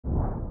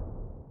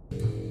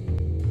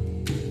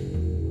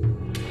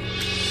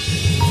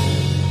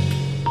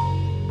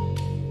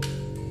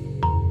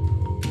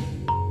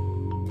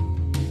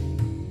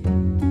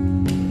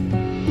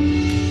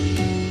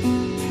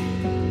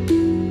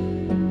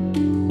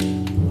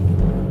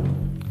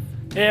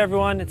Hey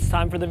everyone, it's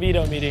time for the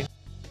veto meeting.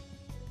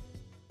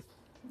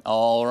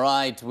 All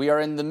right, we are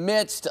in the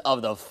midst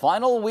of the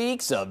final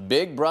weeks of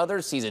Big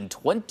Brother season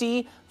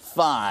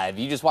 25.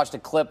 You just watched a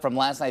clip from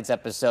last night's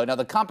episode. Now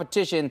the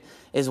competition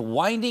is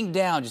winding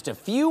down. Just a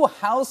few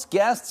house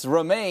guests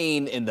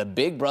remain in the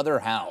Big Brother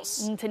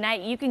house. And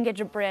tonight you can get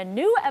your brand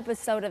new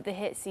episode of the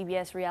hit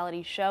CBS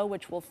reality show,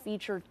 which will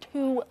feature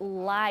 2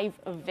 live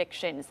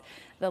evictions.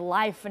 The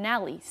live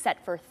finale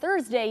set for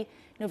Thursday,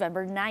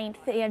 November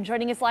 9th. And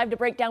joining us live to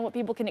break down what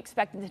people can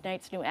expect in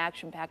tonight's new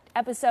action-packed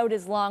episode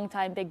is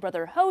longtime Big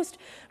Brother host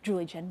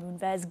Julie Chen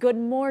Moonves. Good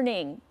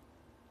morning.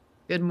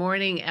 Good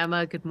morning,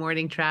 Emma. Good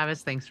morning,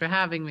 Travis. Thanks for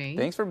having me.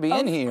 Thanks for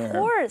being here. Of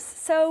course.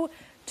 So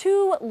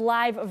 2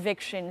 live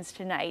evictions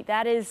tonight.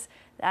 That's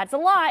a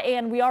lot,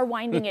 and we are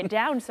winding it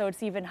down, so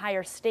it's even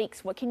higher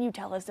stakes. What can you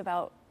tell us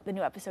about the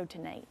new episode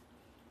tonight?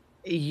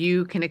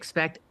 You can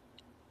expect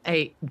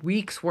a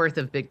week's worth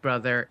of Big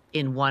Brother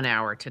in 1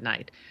 hour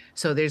tonight.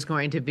 So there's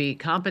going to be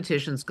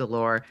competitions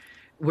galore.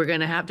 We're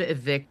going to have to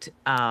evict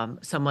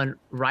someone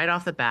right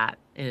off the bat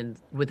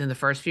within the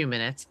first few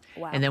minutes.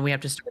 Wow. And then we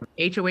have to start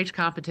an HOH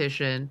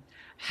competition,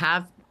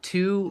 have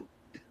 2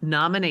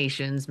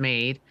 nominations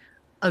made,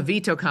 a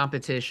veto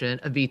competition,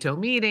 a veto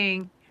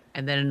meeting,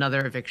 and then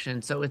another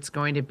eviction. So it's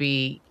going to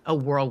be a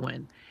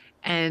whirlwind.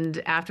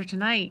 And after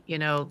tonight,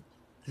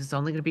 there's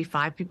only going to be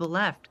 5 people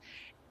left.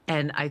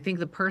 And I think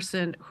the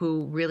person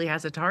who really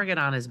has a target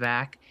on his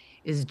back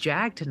is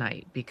Jag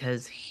tonight,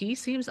 because he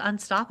seems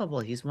unstoppable.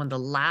 He's won the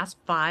last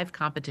 5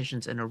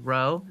 competitions in a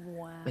row.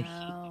 Wow. But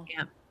he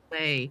can't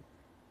play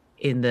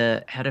in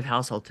the head of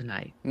household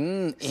tonight.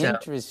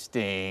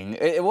 Interesting.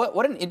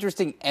 What an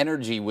interesting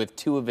energy with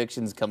 2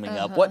 evictions coming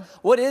up.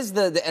 What is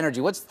the energy?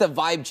 What's the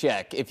vibe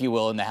check, if you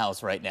will, in the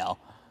house right now?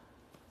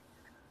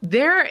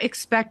 They're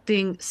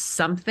expecting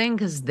something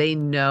because they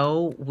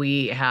know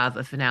we have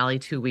a finale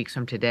 2 weeks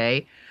from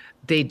today.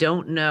 They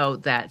don't know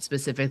that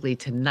specifically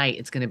tonight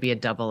it's going to be a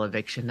double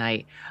eviction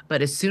night.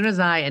 But as soon as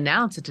I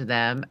announce it to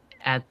them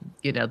at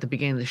the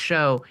beginning of the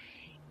show,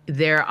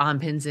 they're on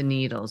pins and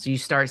needles. You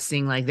start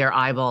seeing like their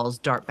eyeballs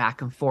dart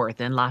back and forth,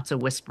 and lots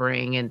of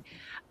whispering, and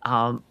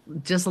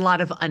just a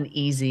lot of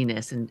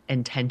uneasiness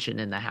and tension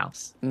in the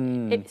house.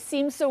 It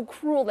seems so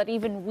cruel that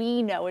even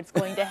we know it's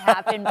going to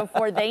happen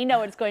before they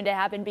know it's going to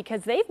happen,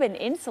 because they've been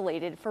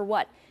insulated for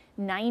what,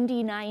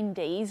 99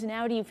 days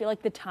now? Do you feel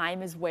like the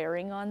time is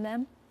wearing on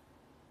them?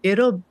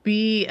 It'll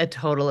be a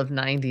total of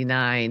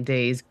 99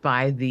 days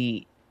by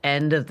the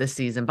end of the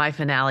season, by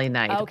finale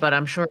night. Okay. But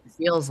I'm sure it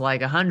feels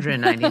like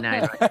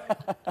 199.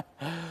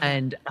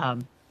 And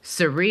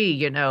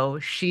Sari,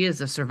 she is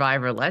a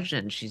Survivor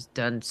legend. She's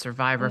done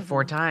Survivor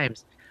 4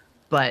 times.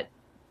 But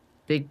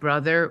Big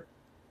Brother,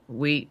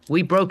 we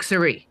broke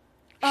Sari.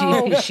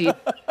 She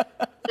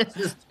this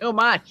is too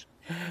much.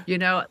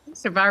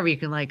 Survivor, you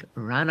can like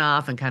run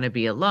off and kind of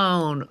be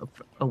alone,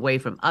 away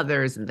from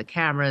others and the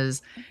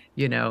cameras,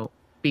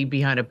 be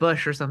behind a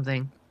bush or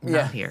something.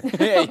 Not here.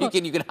 Yeah, you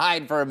can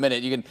hide for a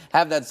minute. You can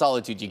have that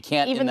solitude. You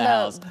can't Even in the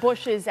house. the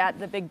bushes at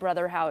the Big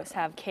Brother house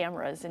have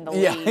cameras in the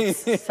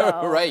leaves. Yeah,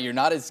 So. right. You're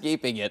not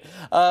escaping it.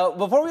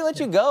 Before we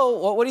let you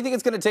go, what do you think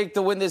it's going to take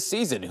to win this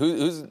season?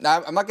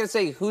 I'm not going to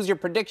say who's your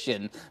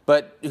prediction,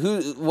 but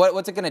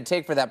what's it going to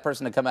take for that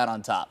person to come out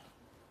on top?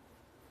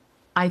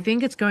 I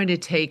think it's going to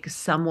take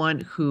someone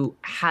who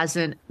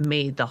hasn't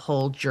made the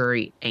whole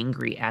jury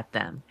angry at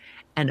them,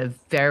 and a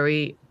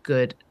very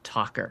good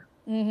talker.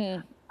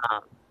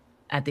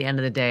 At the end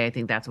of the day, I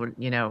think that's what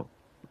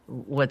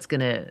what's going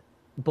to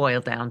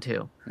boil down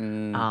to.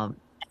 And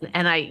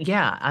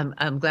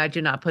I'm glad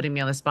you're not putting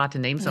me on the spot to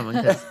name someone,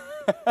 because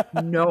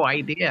no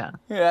idea.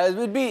 Yeah,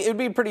 it'd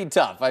be pretty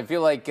tough. I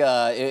feel like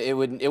it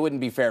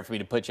wouldn't be fair for me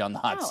to put you on the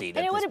hot seat.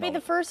 And it wouldn't be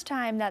the first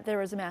time that there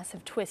was a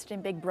massive twist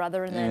in Big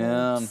Brother and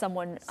then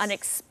someone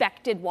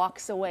unexpected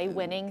walks away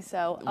winning.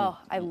 So,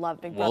 I love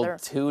Big Brother. Well,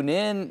 tune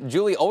in.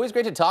 Julie, always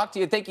great to talk to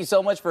you. Thank you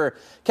so much for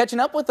catching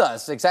up with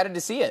us. Excited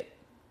to see it.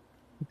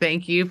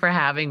 Thank you for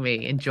having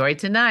me. Enjoy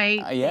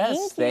tonight.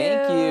 Yes,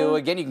 thank you.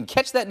 Again, you can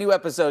catch that new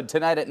episode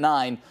tonight at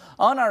 9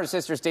 on our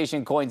sister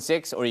station KOIN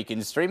 6, or you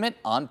can stream it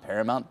on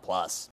Paramount+.